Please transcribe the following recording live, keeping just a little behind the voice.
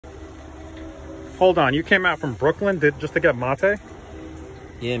Hold on, you came out from Brooklyn just to get mate?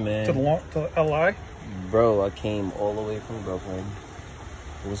 Yeah, man. To LA? Bro, I came all the way from Brooklyn.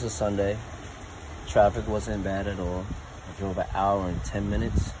 It was a Sunday. Traffic wasn't bad at all. I drove an hour and 10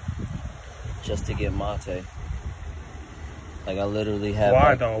 minutes just to get mate. Like, I literally have... Why,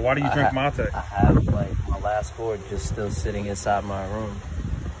 like, though? Why do you drink mate? I have, like, my last gourd just still sitting inside my room.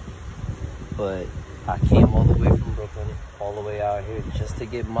 But I came all the way from Brooklyn, all the way out here just to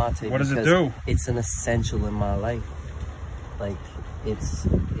get mate. What does it do? It's an essential in my life. Like, it's...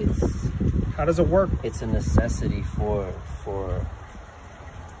 How does it work? It's a necessity for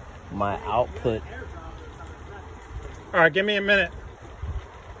my output. All right, give me a minute.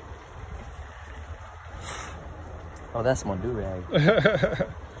 Oh, that's my do-rag.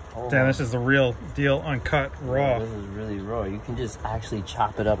 Oh, Damn, this is the real deal, uncut, raw. This is really raw. You can just actually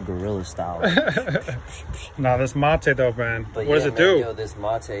chop it up gorilla style. Nah, this mate though, man. But what does it do? Yo, this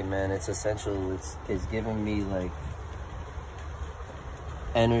mate, man, it's essential. It's giving me like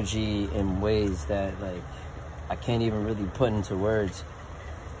energy in ways that like I can't even really put into words.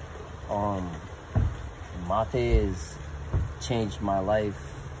 Mate has changed my life.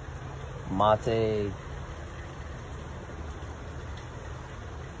 Mate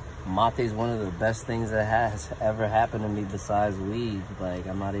is one of the best things that has ever happened to me besides weed. Like,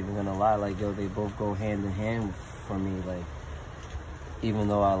 I'm not even gonna lie, like, yo, they both go hand in hand for me. Like, even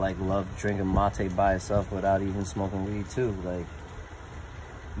though I like love drinking mate by itself without even smoking weed too. Like,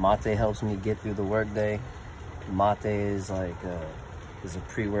 mate helps me get through the workday. Mate is like is a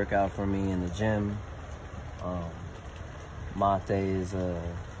pre-workout for me in the gym. Mate is a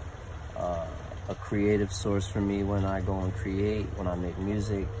creative source for me when I go and create, when I make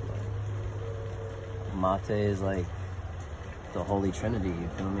music. Mate is like the holy trinity, you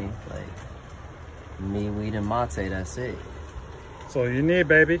feel me? Like, me, weed, and mate, that's it. So you need,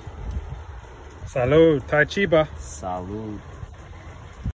 baby. Salud, Tai Chiba. Salud.